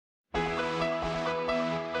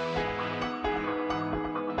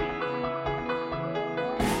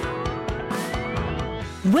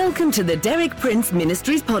Welcome to the Derek Prince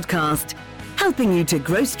Ministries podcast, helping you to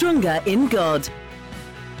grow stronger in God.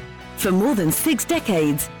 For more than 6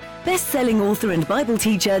 decades, best-selling author and Bible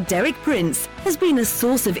teacher Derek Prince has been a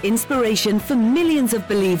source of inspiration for millions of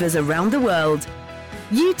believers around the world.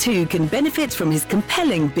 You too can benefit from his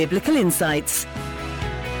compelling biblical insights.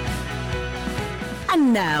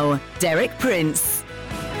 And now, Derek Prince.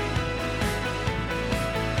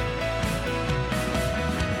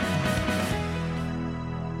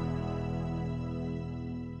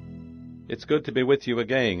 It's good to be with you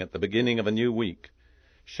again at the beginning of a new week,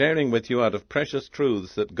 sharing with you out of precious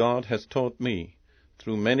truths that God has taught me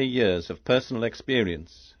through many years of personal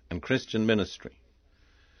experience and Christian ministry.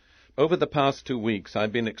 Over the past 2 weeks,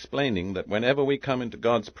 I've been explaining that whenever we come into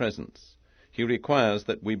God's presence, He requires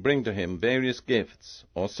that we bring to Him various gifts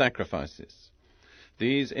or sacrifices.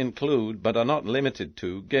 These include, but are not limited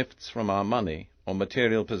to, gifts from our money or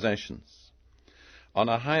material possessions. On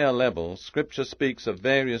a higher level, Scripture speaks of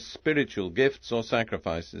various spiritual gifts or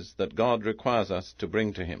sacrifices that God requires us to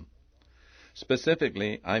bring to Him.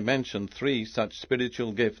 Specifically, I mentioned 3 such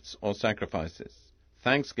spiritual gifts or sacrifices: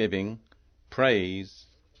 thanksgiving, praise,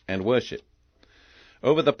 and worship.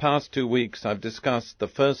 Over the past 2 weeks, I've discussed the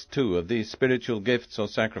first 2 of these spiritual gifts or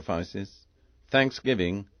sacrifices,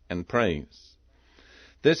 thanksgiving and praise.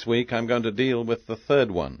 This week, I'm going to deal with the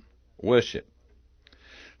third one, worship.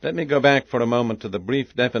 Let me go back for a moment to the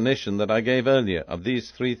brief definition that I gave earlier of these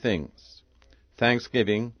 3 things: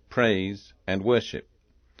 thanksgiving, praise, and worship,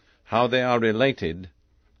 how they are related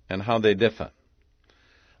and how they differ.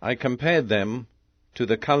 I compared them to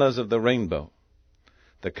the colors of the rainbow.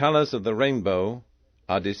 The colors of the rainbow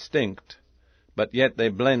are distinct, but yet they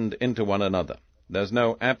blend into one another. There's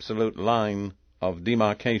no absolute line of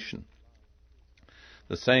demarcation.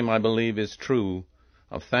 The same, I believe, is true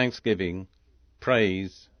of thanksgiving,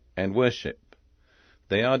 praise, and worship.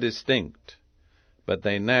 They are distinct, but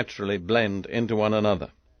they naturally blend into one another.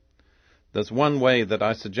 There's one way that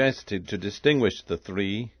I suggested to distinguish the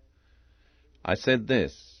 3. I said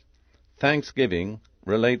this: thanksgiving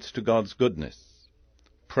relates to God's goodness.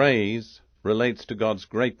 Praise relates to God's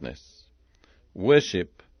greatness.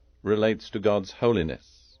 Worship relates to God's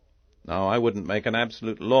holiness. Now, I wouldn't make an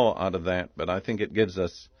absolute law out of that, but I think it gives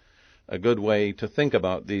us a good way to think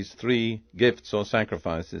about these 3 gifts or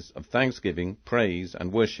sacrifices of thanksgiving, praise,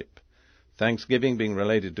 and worship. Thanksgiving being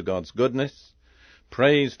related to God's goodness,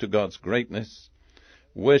 praise to God's greatness,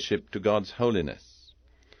 worship to God's holiness.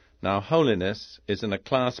 Now, holiness is in a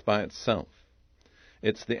class by itself.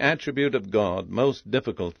 It's the attribute of God most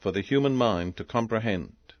difficult for the human mind to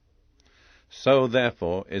comprehend. So,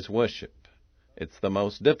 therefore, is worship. It's the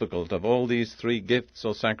most difficult of all these 3 gifts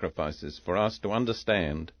or sacrifices for us to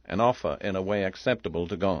understand and offer in a way acceptable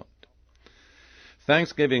to God.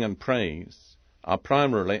 Thanksgiving and praise are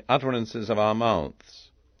primarily utterances of our mouths,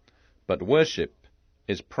 but worship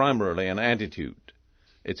is primarily an attitude.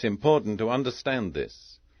 It's important to understand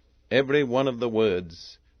this. Every one of the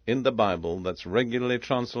words in the Bible that's regularly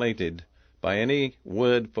translated by any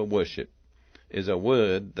word for worship is a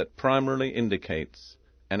word that primarily indicates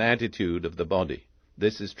an attitude of the body.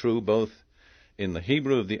 This is true both in the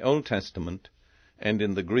Hebrew of the Old Testament and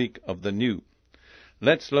in the Greek of the New.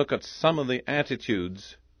 Let's look at some of the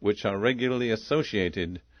attitudes which are regularly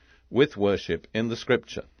associated with worship in the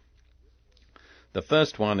Scripture. The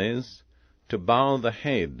first one is to bow the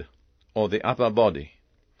head or the upper body.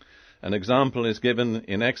 An example is given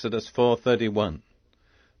in Exodus 4:31.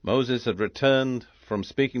 Moses had returned from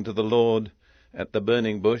speaking to the Lord at the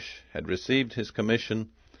burning bush, had received his commission,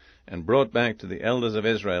 and brought back to the elders of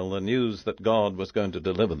Israel the news that God was going to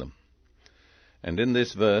deliver them. And in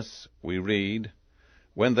this verse we read,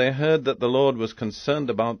 "When they heard that the Lord was concerned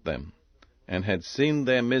about them, and had seen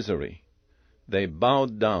their misery, they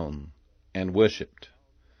bowed down and worshipped."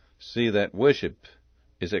 See that worship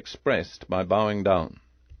is expressed by bowing down.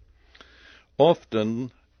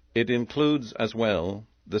 Often it includes as well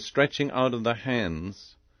the stretching out of the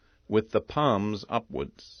hands with the palms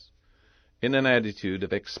upwards, in an attitude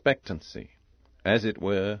of expectancy, as it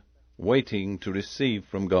were, waiting to receive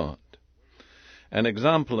from God. An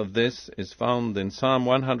example of this is found in Psalm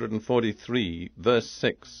 143, verse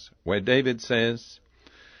 6, where David says,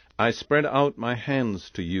 "I spread out my hands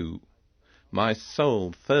to you. My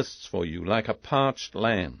soul thirsts for you like a parched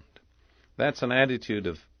land." That's an attitude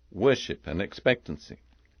of worship and expectancy.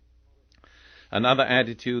 Another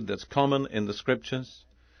attitude that's common in the Scriptures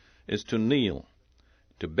is to kneel,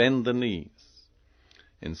 to bend the knees.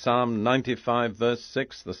 In Psalm 95, verse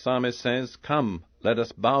 6, the psalmist says, "Come, let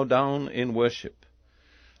us bow down in worship.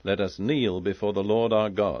 Let us kneel before the Lord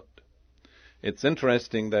our God." It's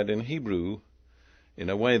interesting that in Hebrew, in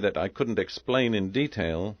a way that I couldn't explain in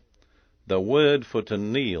detail, the word for to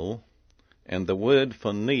kneel and the word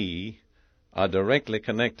for knee are directly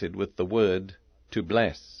connected with the word to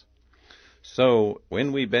bless. So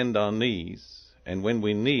when we bend our knees and when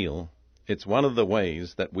we kneel, it's one of the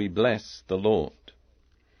ways that we bless the Lord.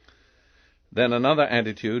 Then another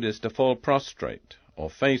attitude is to fall prostrate or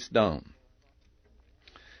face down.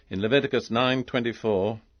 In Leviticus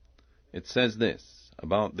 9:24, it says this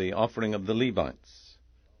about the offering of the Levites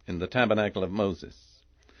in the tabernacle of Moses.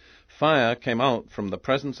 Fire came out from the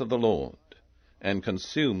presence of the Lord and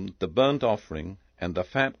consumed the burnt offering and the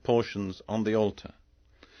fat portions on the altar.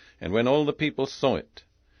 And when all the people saw it,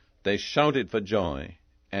 they shouted for joy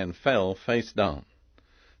and fell face down.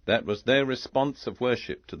 That was their response of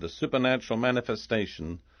worship to the supernatural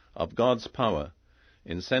manifestation of God's power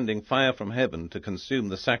in sending fire from heaven to consume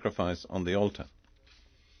the sacrifice on the altar.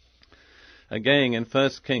 Again in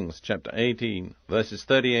 1 Kings chapter 18, verses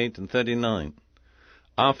 38 and 39,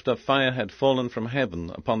 after fire had fallen from heaven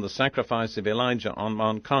upon the sacrifice of Elijah on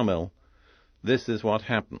Mount Carmel, this is what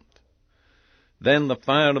happened. Then the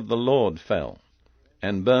fire of the Lord fell,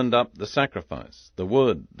 and burned up the sacrifice, the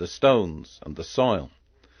wood, the stones, and the soil,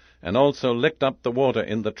 and also licked up the water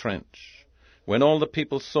in the trench. When all the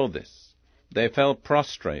people saw this, they fell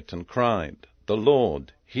prostrate and cried, "The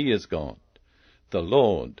Lord, He is God! The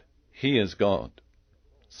Lord, He is God!"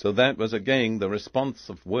 So that was again the response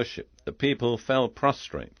of worship. The people fell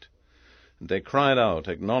prostrate, and they cried out,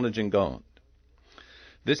 acknowledging God.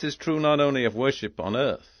 This is true not only of worship on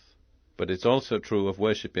earth, but it's also true of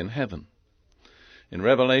worship in heaven. In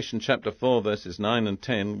Revelation chapter 4, verses 9 and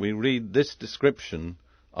 10, we read this description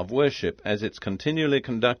of worship as it's continually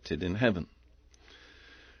conducted in heaven.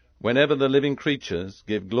 Whenever the living creatures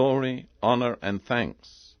give glory, honor, and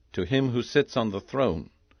thanks to Him who sits on the throne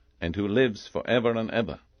and who lives forever and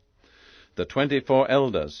ever, the 24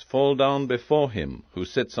 elders fall down before Him who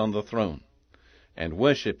sits on the throne and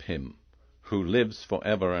worship Him who lives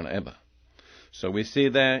forever and ever. So we see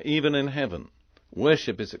there, even in heaven,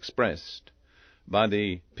 worship is expressed by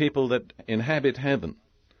the people that inhabit heaven,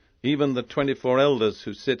 even the 24 elders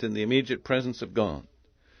who sit in the immediate presence of God,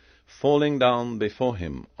 falling down before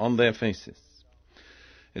Him on their faces.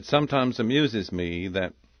 It sometimes amuses me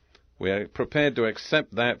that we are prepared to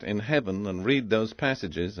accept that in heaven and read those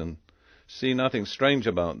passages and see nothing strange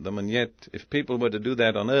about them, and yet if people were to do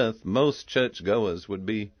that on earth, most churchgoers would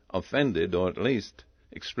be offended or at least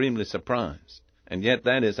extremely surprised. And yet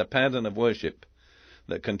that is a pattern of worship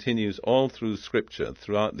that continues all through Scripture,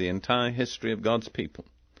 throughout the entire history of God's people.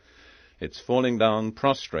 It's falling down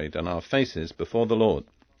prostrate on our faces before the Lord.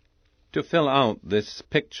 To fill out this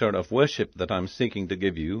picture of worship that I'm seeking to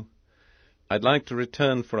give you, I'd like to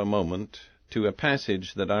return for a moment to a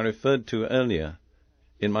passage that I referred to earlier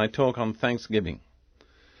in my talk on Thanksgiving.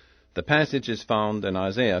 The passage is found in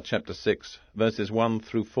Isaiah chapter 6, verses 1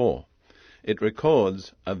 through 4. It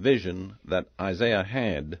records a vision that Isaiah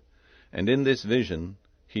had, and in this vision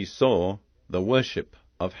he saw the worship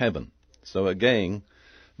of heaven. So again,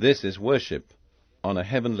 this is worship on a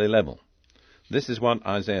heavenly level. This is what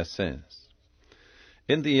Isaiah says.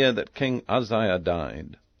 In the year that King Uzziah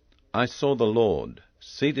died, I saw the Lord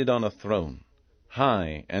seated on a throne,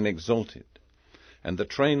 high and exalted, and the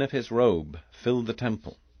train of his robe filled the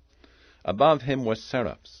temple. Above him were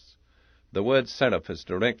seraphs. The word seraph is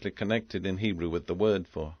directly connected in Hebrew with the word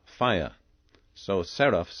for fire. So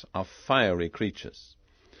seraphs are fiery creatures.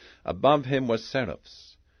 Above him were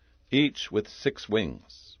seraphs, each with 6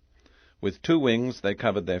 wings. With 2 wings they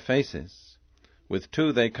covered their faces, with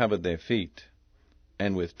 2 they covered their feet,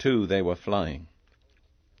 and with 2 they were flying.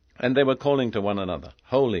 And they were calling to one another,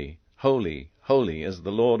 Holy, holy, holy is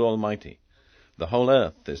the Lord Almighty. The whole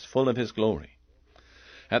earth is full of His glory.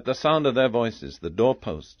 At the sound of their voices the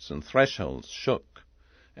doorposts and thresholds shook,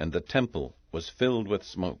 and the temple was filled with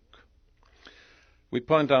smoke. We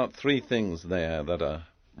point out 3 things there that are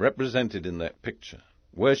represented in that picture: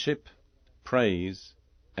 worship, praise,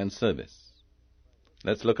 and service.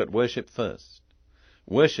 Let's look at worship first.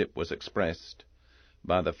 Worship was expressed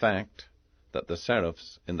by the fact that the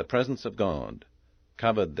seraphs in the presence of God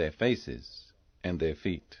covered their faces and their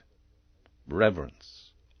feet.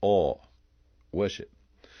 Reverence, awe, worship.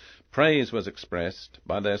 Praise was expressed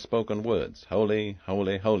by their spoken words. Holy,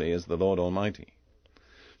 holy, holy is the Lord Almighty.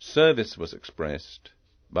 Service was expressed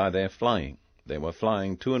by their flying. They were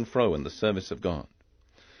flying to and fro in the service of God.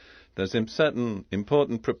 There's certain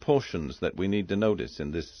important proportions that we need to notice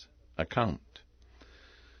in this account.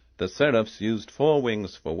 The seraphs used 4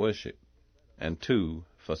 wings for worship and 2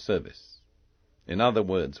 for service. In other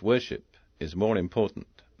words, worship is more important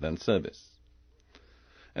than service.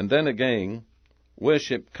 And then again,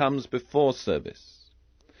 Worship comes before service.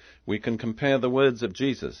 We can compare the words of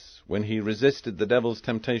Jesus when he resisted the devil's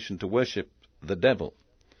temptation to worship the devil.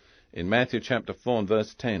 In Matthew chapter 4 and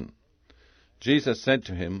verse 10, Jesus said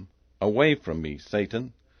to him, "Away from me,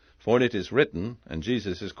 Satan, for it is written," and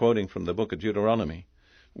Jesus is quoting from the book of Deuteronomy,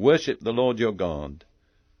 "Worship the Lord your God,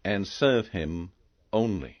 and serve him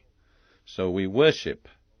only." So we worship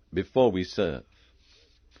before we serve.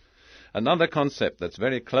 Another concept that's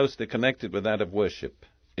very closely connected with that of worship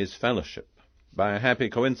is fellowship. By a happy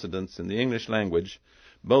coincidence in the English language,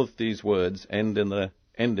 both these words end in the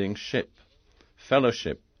ending ship.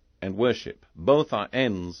 Fellowship and worship. Both are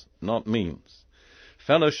ends, not means.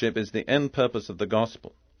 Fellowship is the end purpose of the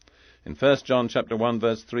gospel. In 1 John chapter 1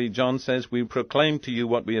 verse 3, John says, "We proclaim to you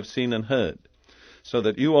what we have seen and heard, so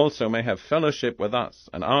that you also may have fellowship with us,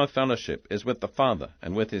 and our fellowship is with the Father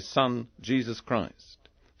and with his Son, Jesus Christ."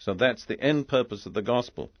 So that's the end purpose of the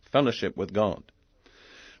gospel, fellowship with God.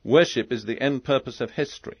 Worship is the end purpose of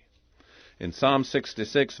history. In Psalm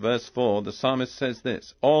 66 verse 4, the psalmist says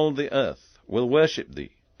this, "All the earth will worship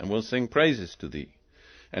thee, and will sing praises to thee."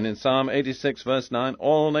 And in Psalm 86 verse 9,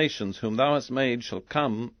 "All nations whom thou hast made shall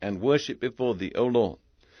come and worship before thee, O Lord."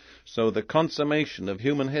 So the consummation of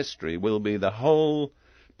human history will be the whole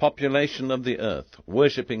population of the earth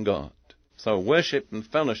worshiping God. So worship and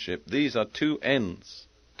fellowship, these are two ends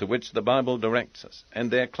to which the Bible directs us, and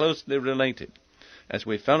they're closely related. As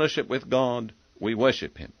we fellowship with God, we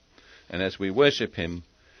worship him. And as we worship him,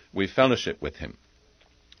 we fellowship with him.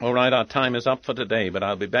 All right, our time is up for today, but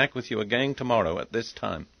I'll be back with you again tomorrow at this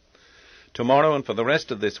time. Tomorrow and for the rest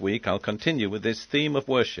of this week, I'll continue with this theme of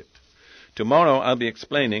worship. Tomorrow I'll be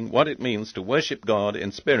explaining what it means to worship God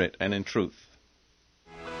in spirit and in truth.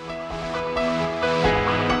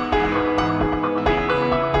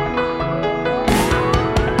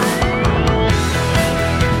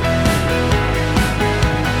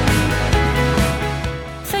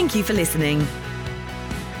 Thank you for listening.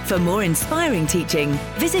 For more inspiring teaching,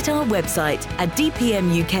 visit our website at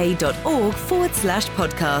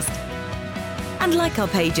dpmuk.org/podcast. And like our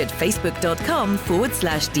page at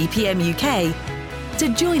facebook.com/dpmuk to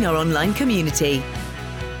join our online community.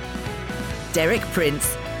 Derek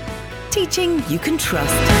Prince, teaching you can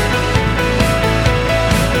trust.